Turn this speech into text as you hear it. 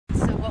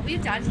what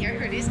we've done here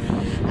at Rudy's,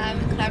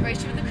 in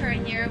collaboration with the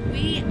current year,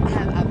 we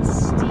have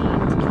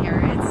steamed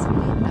carrots,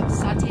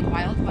 sauteed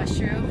wild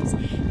mushrooms,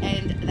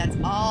 and that's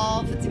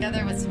all put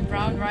together with some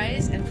brown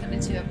rice and put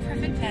into a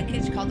perfect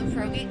package called the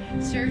Pierogi,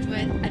 served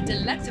with a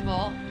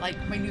delectable, like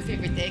my new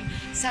favorite thing,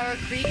 sour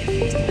cream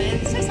infused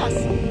with soy sauce.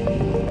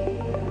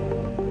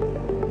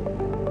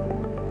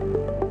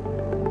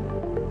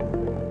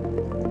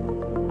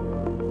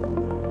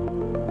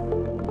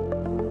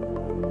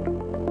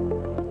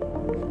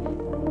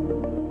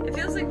 It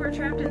feels like we're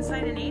trapped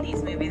inside an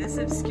 80s movie. This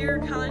obscure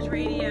college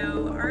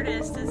radio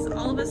artist is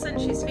all of a sudden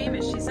she's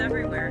famous, she's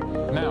everywhere.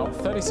 Now,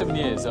 37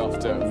 years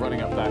after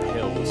Running Up That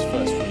Hill was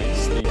first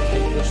released, the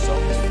Kate Bush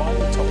song has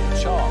finally topped the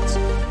charts.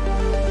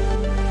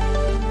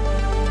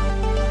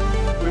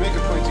 We make a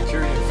point to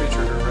carry and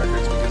feature her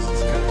records because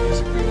it's the kind of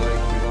music we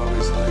like, we've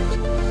always liked.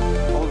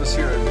 All of us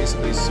here are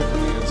basically super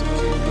fans of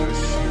Kate Bush.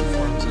 She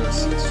informs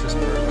us, it's just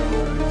part of our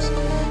lives.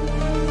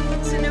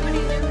 So nobody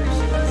knew who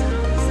she was, and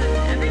all of a sudden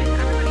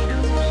everybody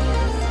knows who she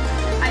is.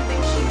 I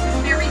think she's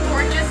very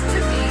gorgeous to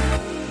me.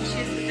 She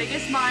is the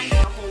biggest mind in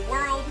the whole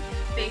world,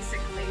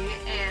 basically,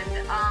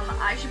 and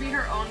I should be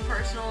her own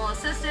personal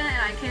assistant,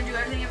 and I can do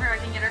everything for her. I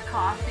can get her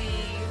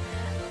coffee.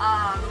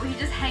 We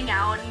just hang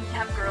out and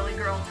have girly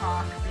girl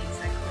talk,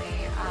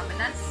 basically, and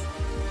that's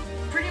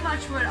pretty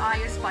much what I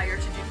aspire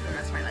to do for the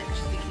rest of my life, is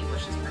just be Kate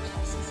Bush's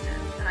personal assistant,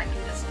 and I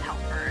can just help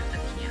her at the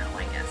piano,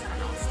 I guess. I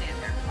don't know, stand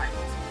there for 5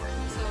 minutes.